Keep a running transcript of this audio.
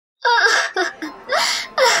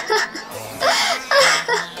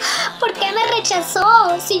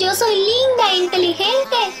rechazó? Si yo soy linda e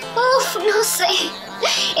inteligente. Uf, no sé.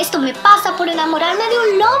 Esto me pasa por enamorarme de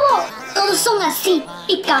un lobo. Todos son así,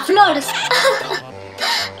 picaflores.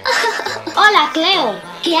 Hola, Cleo.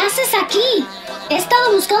 ¿Qué haces aquí? Te he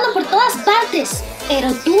estado buscando por todas partes.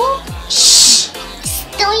 ¿Pero tú? ¡Shh!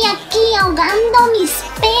 Estoy aquí ahogando mis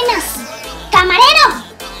penas. ¡Camarero!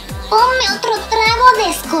 Ponme otro trago de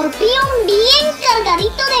escorpión bien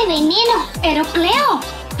cargadito de veneno. Pero Cleo,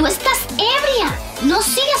 tú estás ebria. No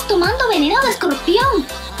sigas tomando veneno de escorpión.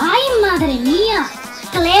 ¡Ay, madre mía!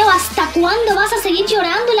 Cleo, ¿hasta cuándo vas a seguir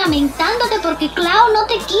llorando y lamentándote porque Cleo no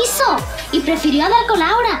te quiso y prefirió andar con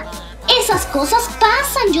Laura? Esas cosas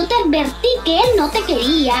pasan. Yo te advertí que él no te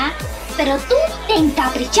quería, pero tú te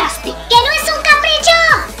encaprichaste. ¡Que no es un capricho!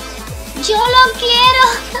 ¡Yo lo quiero!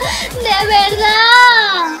 ¡De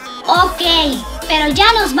verdad! Ok, pero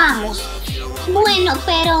ya nos vamos. Bueno,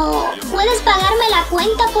 pero ¿puedes pagarme la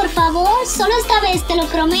cuenta, por favor? Solo esta vez, te lo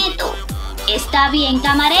prometo. Está bien,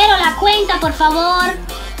 camarero, la cuenta, por favor.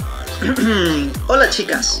 Hola,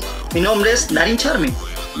 chicas. Mi nombre es Darin Charming.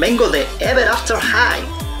 Vengo de Ever After High.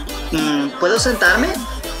 ¿Puedo sentarme?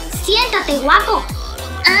 Siéntate, guapo.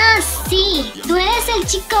 Ah, sí, tú eres el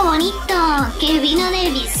chico bonito que vino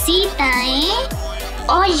de visita, ¿eh?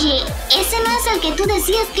 Oye, ¿ese no es el que tú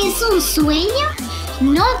decías que es un sueño?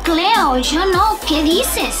 No, Cleo, yo no. ¿Qué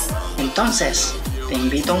dices? Entonces, te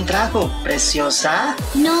invito a un trago, preciosa.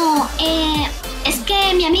 No, es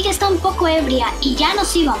que mi amiga está un poco ebria y ya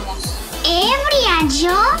nos íbamos. ¿Ebria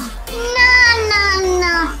yo?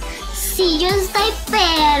 No. Sí, yo estoy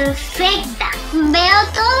perfecta. Veo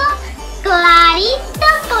todo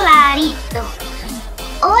clarito.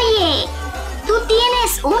 Oye, ¿tú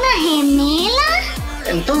tienes una gemela?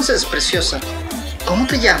 Entonces, preciosa, ¿cómo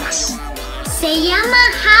te llamas? Se llama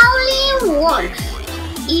Howlleen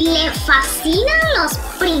y le fascinan los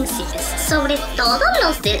príncipes, sobre todo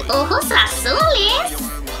los de ojos azules.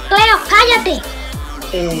 Cleo, cállate.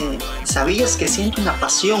 ¿Sabías que siento una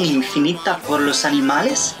pasión infinita por los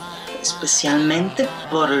animales? Especialmente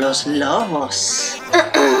por los lobos.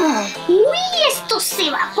 Uy, esto se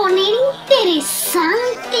va a poner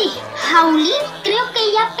interesante. Howlleen, creo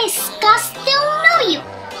que ya pescaste un novio.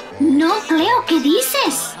 No, Cleo, ¿qué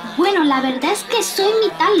dices? Bueno, la verdad es que soy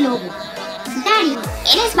mitad lobo. Darin,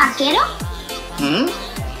 ¿eres vaquero?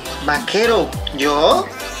 ¿Vaquero? ¿Yo?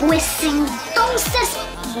 Pues entonces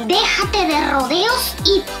déjate de rodeos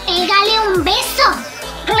y pégale un beso.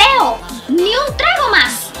 Cleo, ni un trago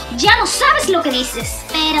más. Ya no sabes lo que dices.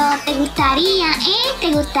 Pero te gustaría, ¿eh?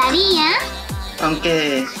 ¿Te gustaría?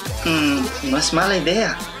 Aunque no es mala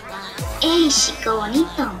idea. Ey, chico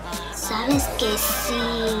bonito, ¿sabes que si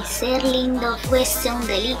ser lindo fuese un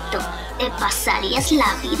delito, te pasarías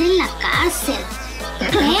la vida en la cárcel?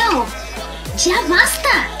 Cleo, ya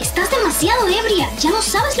basta. Estás demasiado ebria. Ya no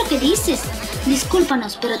sabes lo que dices.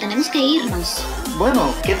 Discúlpanos, pero tenemos que irnos.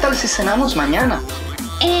 Bueno, ¿qué tal si cenamos mañana?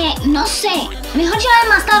 No sé. Mejor llegar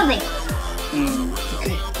más tarde. Ok.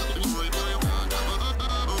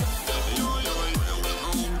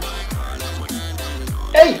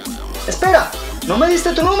 ¡Ey! ¡Espera! ¡No me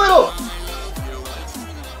diste tu número!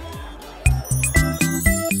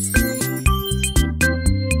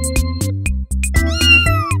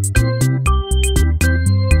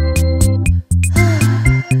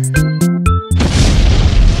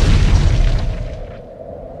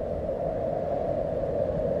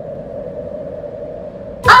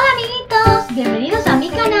 Bienvenidos a mi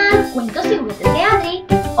canal Cuentos y Juguetes de Adri.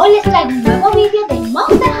 Hoy les traigo un nuevo vídeo de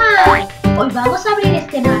Monster High. Hoy vamos a abrir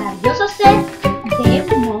este maravilloso set de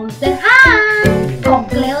Monster High con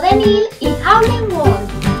Cleo de Neil y Howlleen.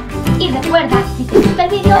 Y recuerda, si te gusta el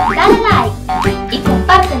vídeo, dale like y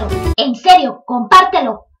compártelo. En serio,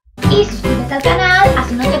 compártelo. Y suscríbete al canal,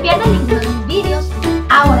 así no te pierdes ninguno de mis vídeos.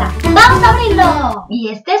 Ahora, ¡vamos a abrirlo!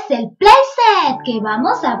 Y este es el playset que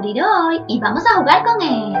vamos a abrir hoy y vamos a jugar con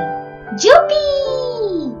él.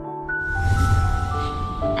 ¡Yupi!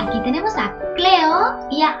 Aquí tenemos a Cleo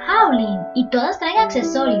y a Howlleen y todos traen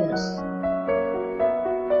accesorios.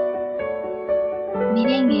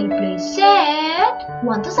 Miren el playset.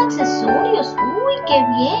 ¿Cuántos accesorios? ¡Uy, qué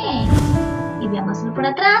bien! Y veámoslo por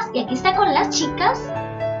atrás. Y aquí está con las chicas.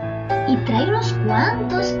 Y trae unos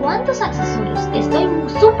cuantos accesorios. Estoy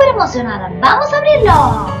súper emocionada. ¡Vamos a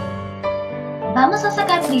abrirlo! Vamos a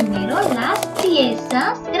sacar primero las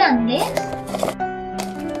piezas grandes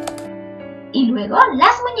y luego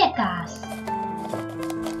las muñecas.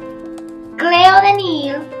 Cleo de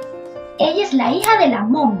Neil, ella es la hija de la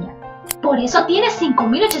momia, por eso tiene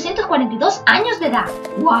 5.842 años de edad.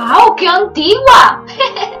 ¡Wow! ¡Qué antigua!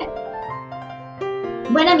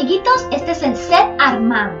 Bueno, amiguitos, este es el set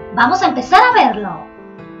armado. Vamos a empezar a verlo.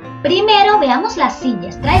 Primero veamos las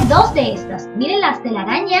sillas. Trae 2 de estas. Miren las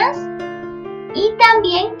telarañas. Y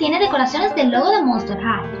también tiene decoraciones del logo de Monster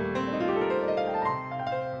High.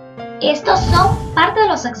 Estos son parte de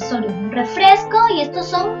los accesorios. Un refresco y estos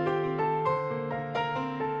son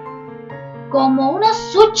como unos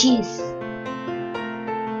sushis.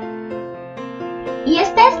 Y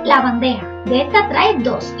esta es la bandeja. De esta trae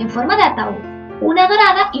 2 en forma de ataúd. Una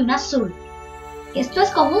dorada y una azul. Esto es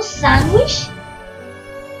como un sándwich.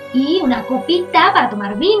 Y una copita para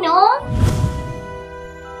tomar vino.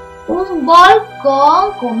 Un bol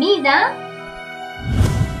con comida.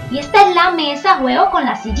 Y esta es la mesa juego con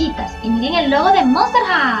las sillitas. Y miren el logo de Monster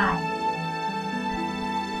High.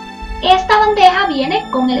 Esta bandeja viene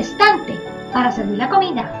con el estante para servir la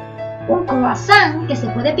comida. Un croissant que se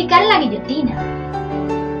puede picar en la guillotina.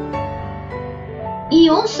 Y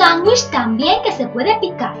un sándwich también que se puede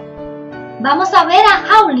picar. Vamos a ver a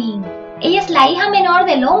Howlleen. Ella es la hija menor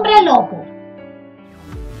del hombre lobo.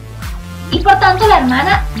 Y por tanto la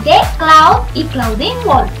hermana de Cleo y Claudine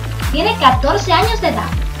Wolf. Tiene 14 años de edad.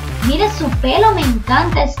 Mire su pelo, me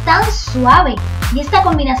encanta, es tan suave. Y esta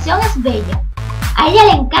combinación es bella. A ella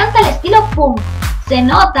le encanta el estilo punk. Se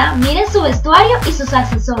nota, miren su vestuario y sus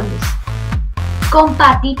accesorios. Con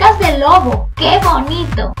patitas de lobo, ¡qué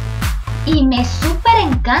bonito! Y me súper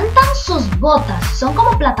encantan sus botas, son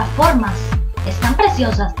como plataformas, están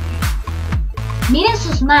preciosas. Miren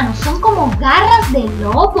sus manos, son como garras de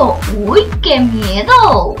lobo. ¡Uy, qué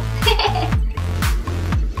miedo!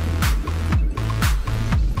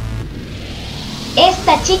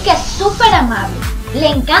 Esta chica es súper amable, le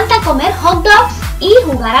encanta comer hot dogs y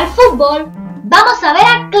jugar al fútbol. Vamos a ver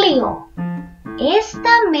a Cleo. Esta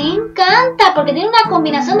me encanta porque tiene una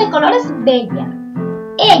combinación de colores bella.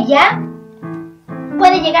 Ella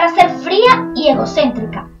puede llegar a ser fría y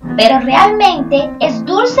egocéntrica, pero realmente es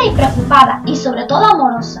dulce y preocupada y sobre todo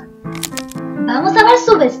amorosa. Vamos a ver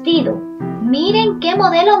su vestido. Miren qué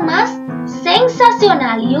modelo más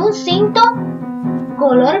sensacional y un cinto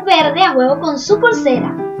color verde a juego con su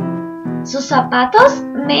pulsera. Sus zapatos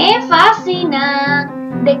me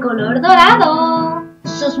fascinan, de color dorado.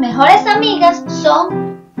 Sus mejores amigas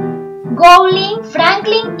son Howlleen,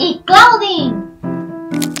 Franklin y Claudine.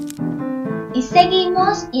 Y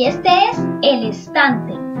seguimos, y este es el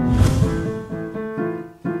estante.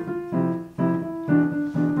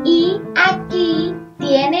 Y aquí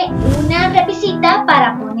tiene una repisita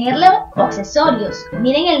para ponerle accesorios.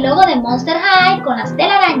 Miren el logo de Monster High con las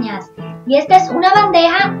telarañas. Y esta es una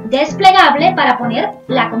bandeja desplegable para poner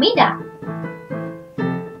la comida.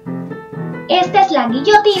 Esta es la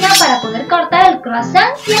guillotina para poder cortar el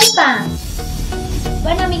croissant y el pan.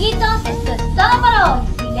 Bueno, amiguitos, esto es todo por hoy.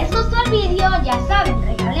 Si les gustó el vídeo, ya saben,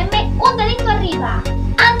 regálenme un dedito arriba.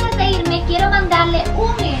 Antes de irme, quiero mandarle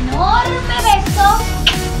un enorme beso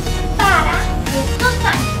para Jesús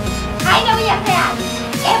Sánchez, Jairo Villarreal,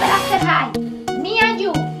 Ebra Serray, Mia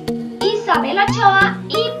Yu, Isabel Ochoa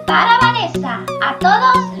y para Vanessa. A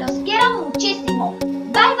todos los